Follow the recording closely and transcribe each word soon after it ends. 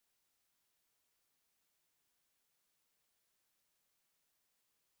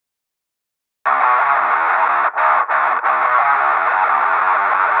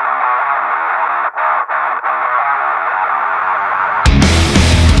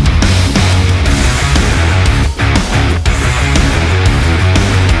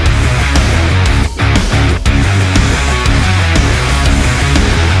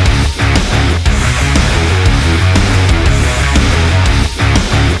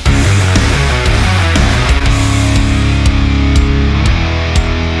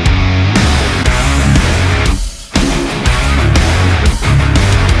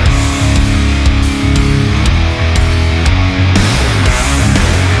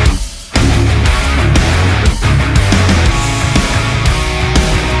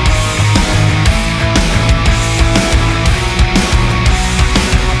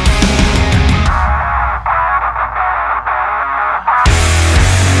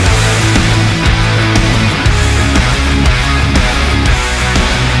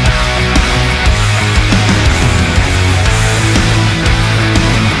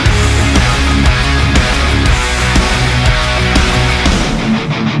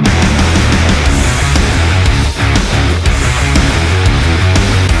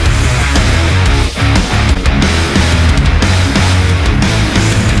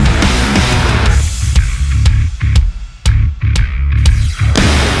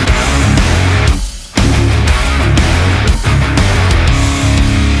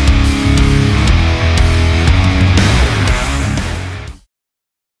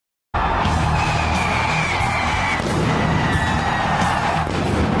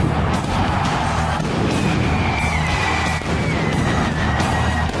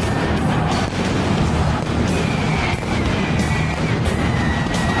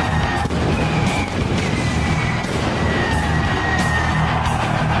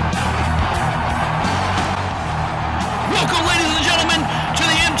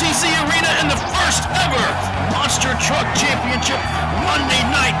first ever Monster Truck Championship Monday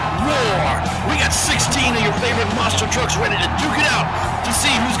Night War. We got 16 of your favorite monster trucks ready to duke it out to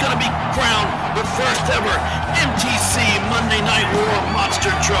see who's going to be crowned the first ever MTC Monday Night War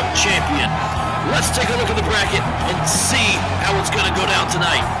Monster Truck Champion. Let's take a look at the bracket and see how it's going to go down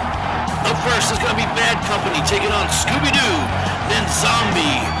tonight. Up first is going to be Bad Company taking on Scooby-Doo, then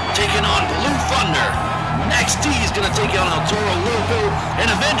Zombie taking on Blue Thunder. Next, D is going to take on El Toro Loco, and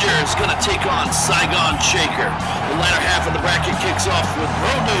Avenger is going to take on Saigon Shaker. The latter half of the bracket kicks off with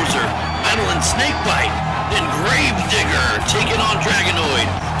Bulldozer battling Snakebite, then Gravedigger taking on Dragonoid.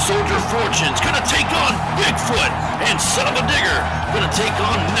 Soldier Fortune's going to take on Bigfoot, and Son of a Digger going to take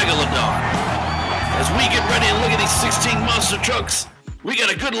on Megalodon. As we get ready and look at these 16 monster trucks, we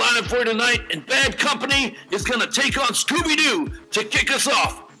got a good lineup for you tonight, and Bad Company is going to take on Scooby-Doo to kick us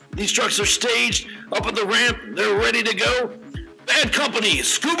off. These trucks are staged up at the ramp. They're ready to go. Bad Company,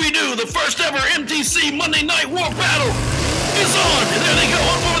 Scooby-Doo, the first ever MTC Monday Night War battle is on. And there they go,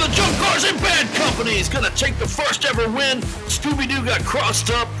 up over the jump cars, and Bad Company is going to take the first ever win. Scooby-Doo got crossed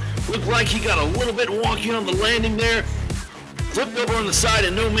up. Looked like he got a little bit wonky on the landing there. Flipped over on the side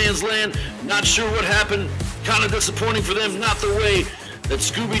in no man's land. Not sure what happened. Kind of disappointing for them. Not the way that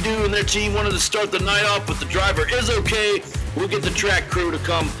Scooby-Doo and their team wanted to start the night off, but the driver is okay. We'll get the track crew to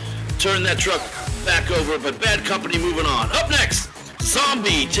come turn that truck back over, but Bad Company moving on. Up next,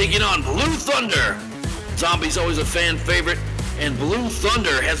 Zombie taking on Blue Thunder. Zombie's always a fan favorite, and Blue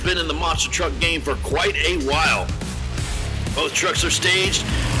Thunder has been in the monster truck game for quite a while. Both trucks are staged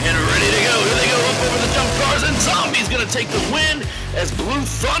and ready to go. Here they go up over the jump cars, and Zombie's going to take the win as Blue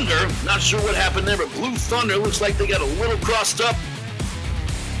Thunder, not sure what happened there, but Blue Thunder looks like they got a little crossed up.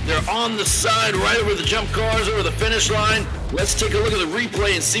 They're on the side right over the jump cars, over the finish line. Let's take a look at the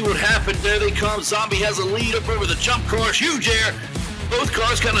replay and see what happened. There they come. Zombie has a lead up over the jump cars. Huge air. Both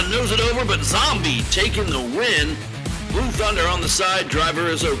cars kind of nose it over, but Zombie taking the win. Blue Thunder on the side. Driver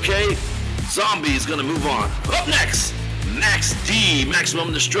is okay. Zombie is going to move on. Up next, Max D,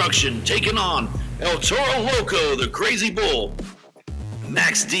 Maximum Destruction, taking on El Toro Loco, the Crazy Bull.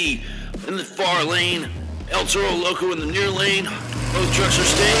 Max D in the far lane. El Toro Loco in the near lane. Both trucks are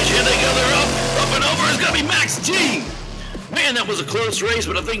staged. Here they go. They're up and over. It's going to be Max D. Man, that was a close race,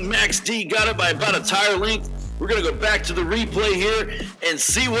 but I think Max D got it by about a tire length. We're going to go back to the replay here and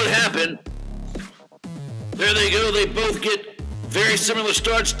see what happened. There they go. They both get very similar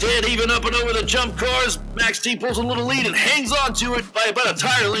starts. Dead even up and over the jump cars. Max D pulls a little lead and hangs on to it by about a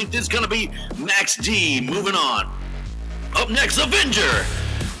tire length. It's going to be Max D moving on. Up next, Avenger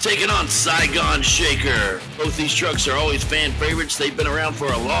taking on Saigon Shaker. Both these trucks are always fan favorites. They've been around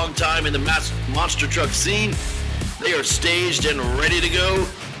for a long time in the monster truck scene. They are staged and ready to go.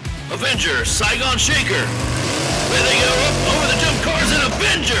 Avenger, Saigon Shaker. There they go, up over the jump cars, and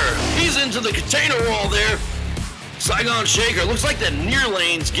Avenger, he's into the container wall there. Saigon Shaker, looks like that near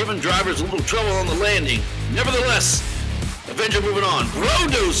lane's giving drivers a little trouble on the landing. Nevertheless, Avenger moving on.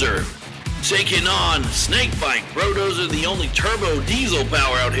 Bulldozer taking on Snakebite. Bulldozer, the only turbo diesel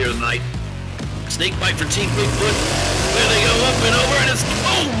power out here tonight. Snakebite for Team Bigfoot. There they go, up and over, and it's,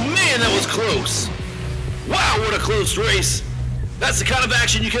 oh man, that was close. Wow, what a close race. That's the kind of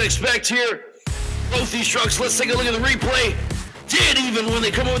action you can expect here. Both these trucks, let's take a look at the replay. Dead even when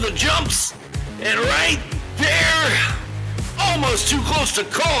they come over the jumps. And right there, almost too close to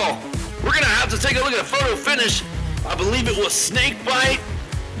call. We're gonna have to take a look at a photo finish. I believe it was Snakebite.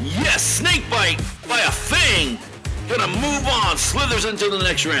 Yes, Snakebite by a Fang. Gonna move on, slithers into the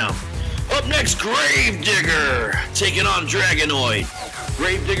next round. Up next, Gravedigger taking on Dragonoid.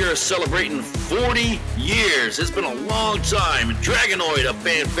 Gravedigger is celebrating 40 years. It's been a long time. Dragonoid, a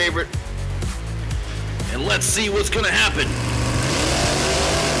fan favorite. And let's see what's gonna happen.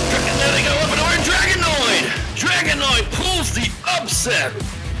 There they go, up and over, Dragonoid. Dragonoid pulls the upset.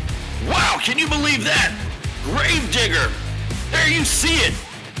 Wow, can you believe that? Gravedigger, there you see it.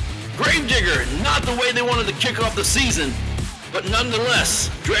 Gravedigger, not the way they wanted to kick off the season, but nonetheless,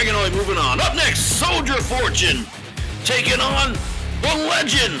 Dragonoid moving on. Up next, Soldier Fortune, taking on the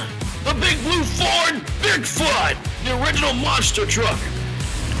legend, the Big Blue Ford Bigfoot, the original monster truck.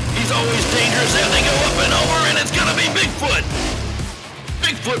 He's always dangerous. There they go, up and over, and it's gonna be Bigfoot.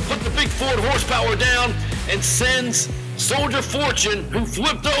 Bigfoot put the big Ford horsepower down and sends Soldier Fortune, who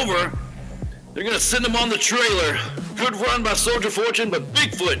flipped over. They're gonna send him on the trailer. Good run by Soldier Fortune, but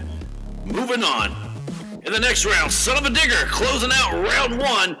Bigfoot moving on. In the next round, Son of a Digger closing out round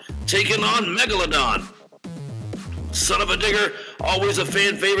one, taking on Megalodon. Son of a Digger, always a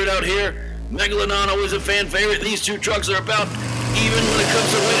fan favorite out here. Megalodon, always a fan favorite. These two trucks are about even when it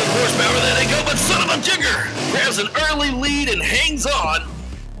comes to weight and horsepower. There they go, but Son of a Digger grabs an early lead and hangs on.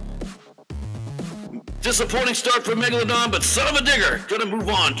 Disappointing start for Megalodon, but son of a digger, gonna move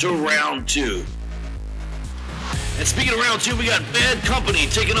on to round 2. And speaking of round 2, we got Bad Company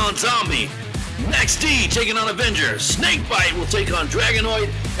taking on Zombie. Max D taking on Avenger. Snakebite will take on Dragonoid.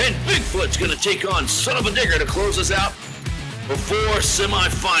 And Bigfoot's gonna take on Son of a Digger to close us out before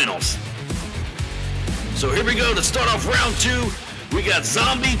semifinals. So here we go to start off round 2. We got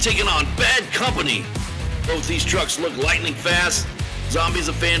Zombie taking on Bad Company. Both these trucks look lightning fast. Zombie's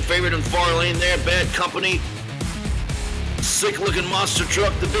a fan favorite in far lane there. Bad Company. Sick looking monster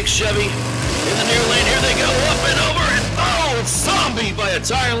truck, the big Chevy. In the near lane, here they go, up and over, and oh, it's Zombie by a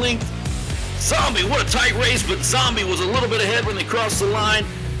tire length. Zombie, what a tight race, but Zombie was a little bit ahead when they crossed the line.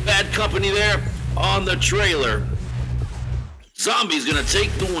 Bad Company there on the trailer. Zombie's gonna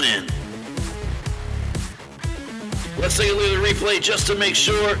take the win. Let's take a look at the replay just to make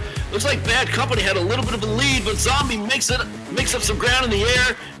sure. Looks like Bad Company had a little bit of a lead, but Zombie makes up some ground in the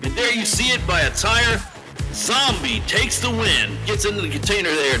air, and there you see it by a tire. Zombie takes the win, gets into the container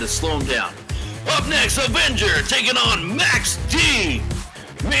there to slow him down. Up next, Avenger taking on Max D.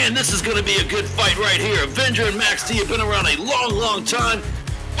 Man, this is going to be a good fight right here. Avenger and Max D have been around a long, long time.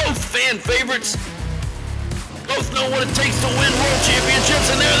 Both fan favorites. Both know what it takes to win world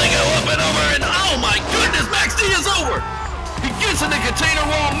championships, and there they go, up and over, and oh my goodness, Max D is over. He gets in the container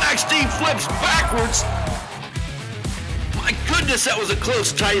wall, Max D flips backwards. My goodness, that was a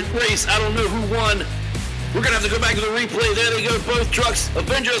close, tight race. I don't know who won. We're going to have to go back to the replay. There they go, both trucks.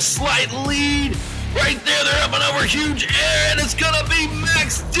 Avenger a slight lead. Right there, they're up and over, huge air, and it's going to be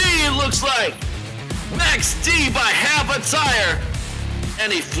Max D, it looks like. Max D by half a tire,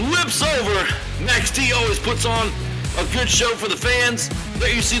 and he flips over. Max D always puts on a good show for the fans.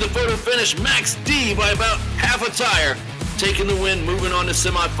 There you see the photo finish. Max D by about half a tire, taking the win, moving on to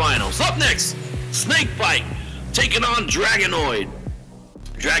semifinals. Up next, Snakebite taking on Dragonoid.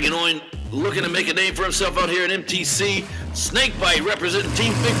 Dragonoid looking to make a name for himself out here in MTC. Snakebite representing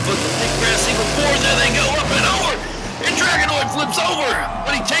Team Bigfoot, the Big Grass Eagle 4. There they go, up and over. And Dragonoid flips over,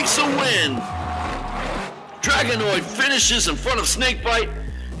 but he takes the win. Dragonoid finishes in front of Snakebite,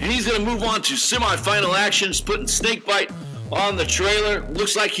 and he's going to move on to semifinal actions, putting Snakebite on the trailer.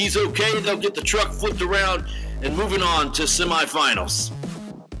 Looks like he's okay. They'll get the truck flipped around and moving on to semifinals.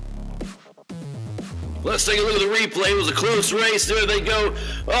 Let's take a look at the replay. It was a close race. There they go,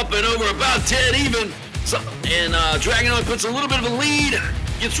 up and over, about dead even. And Dragonoid puts a little bit of a lead,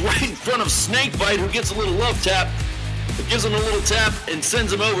 gets right in front of Snakebite, who gets a little love tap. It gives him a little tap and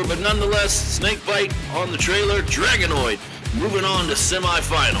sends him over, but nonetheless, Snakebite on the trailer. Dragonoid moving on to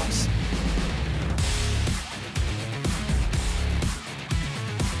semifinals.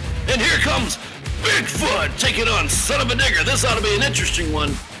 And here comes Bigfoot taking on Son of a Digger. This ought to be an interesting one.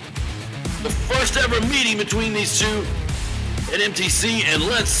 The first ever meeting between these two at MTC, and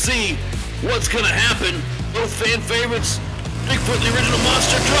let's see what's going to happen. Both fan favorites. Bigfoot, the original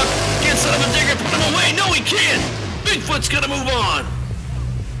monster truck, gets Son of a Digger, put him away. No, he can't. Bigfoot's going to move on.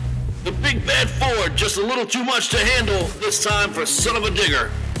 The big bad Ford, just a little too much to handle this time for Son of a Digger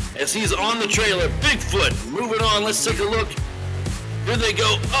as he's on the trailer. Bigfoot moving on. Let's take a look. Here they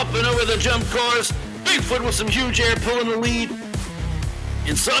go, up and over the jump cars. Bigfoot with some huge air pulling the lead.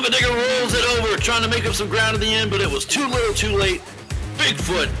 And Son of a Digger rolls it over, trying to make up some ground at the end, but it was too little too late.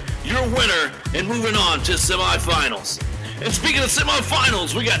 Bigfoot, your winner, and moving on to semifinals. And speaking of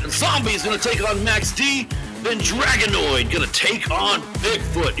semifinals, we got Zombies going to take on Max D, then Dragonoid going to take on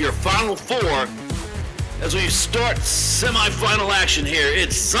Bigfoot, your final four. As we start semifinal action here,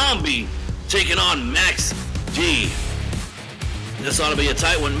 it's Zombie taking on Max D. This ought to be a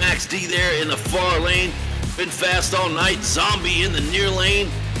tight one. Max D there in the far lane. Been fast all night. Zombie in the near lane.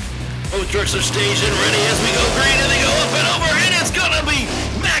 Both trucks are staged and ready as we go green, and they go up and over, and it's gonna be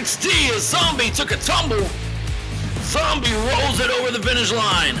Max D as Zombie took a tumble. Zombie rolls it over the finish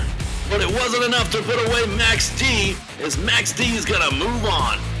line, but it wasn't enough to put away Max D, as Max D is gonna move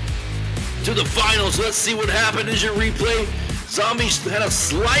on to the finals. Let's see what happened as your replay. Zombie had a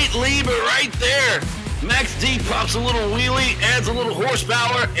slight lead, but right there, Max D pops a little wheelie, adds a little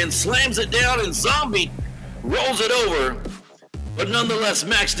horsepower, and slams it down, and Zombie rolls it over, but nonetheless,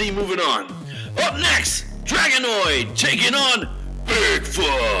 Max D moving on. Up next, Dragonoid taking on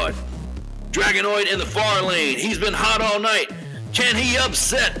Bigfoot. Dragonoid in the far lane. He's been hot all night. Can he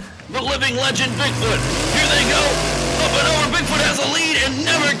upset the living legend Bigfoot? Here they go, up and over. Bigfoot has a lead and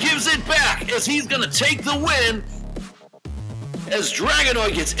never gives it back as he's going to take the win. As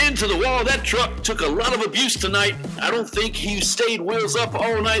Dragonoid gets into the wall, that truck took a lot of abuse tonight. I don't think he stayed wheels up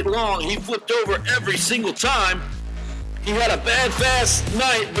all night long. He flipped over every single time. He had a bad, fast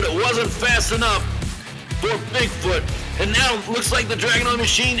night, but it wasn't fast enough for Bigfoot. And now it looks like the Dragonoid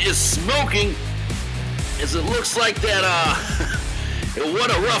machine is smoking. as it looks like that,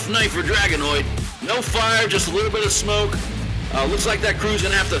 what a rough night for Dragonoid. No fire, just a little bit of smoke. Looks like that crew's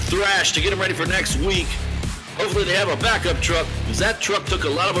gonna have to thrash to get them ready for next week. Hopefully they have a backup truck, because that truck took a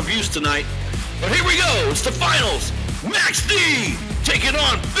lot of abuse tonight. But here we go, it's the finals. Max D taking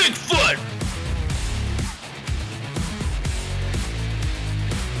on Bigfoot.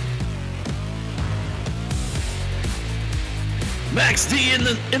 Max D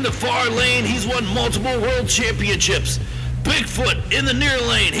in the far lane, he's won multiple world championships. Bigfoot in the near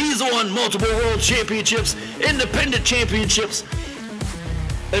lane, he's won multiple world championships, independent championships,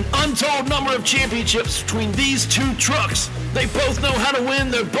 an untold number of championships between these two trucks. They both know how to win,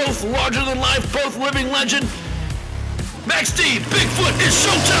 they're both larger than life, both living legend. Max D, Bigfoot, it's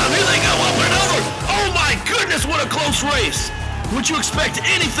showtime, here they go, up and over. Oh my goodness, what a close race. Would you expect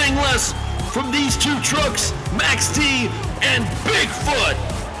anything less from these two trucks, Max D and Bigfoot?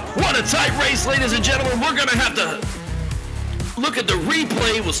 What a tight race, ladies and gentlemen. We're gonna have to look at the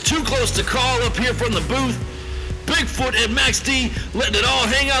replay. It was too close to call up here from the booth. Bigfoot and Max D letting it all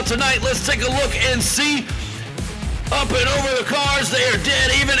hang out tonight. Let's take a look and see. Up and over the cars, they are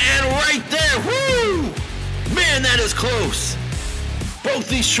dead even, and right there, woo! Man, that is close. Both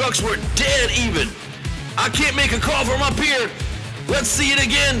these trucks were dead even. I can't make a call from up here. Let's see it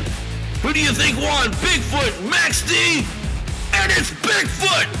again. Who do you think won? Bigfoot, Max D, and it's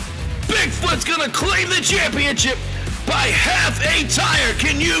Bigfoot. Bigfoot's gonna claim the championship by half a tire.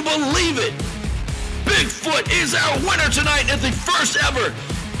 Can you believe it? Bigfoot is our winner tonight at the first ever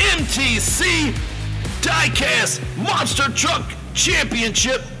MTC Diecast Monster Truck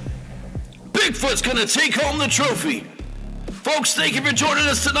Championship. Bigfoot's gonna take home the trophy. Folks, thank you for joining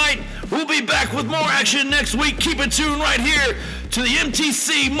us tonight. We'll be back with more action next week. Keep it tuned right here to the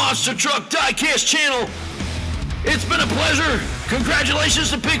MTC Monster Truck Diecast channel. It's been a pleasure.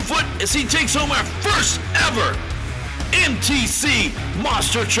 Congratulations to Bigfoot as he takes home our first ever MTC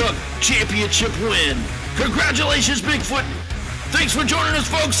Monster Truck Championship win. Congratulations, Bigfoot. Thanks for joining us,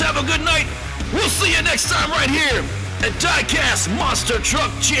 folks. Have a good night. We'll see you next time right here at Diecast Monster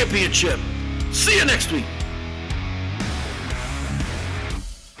Truck Championship. See you next week.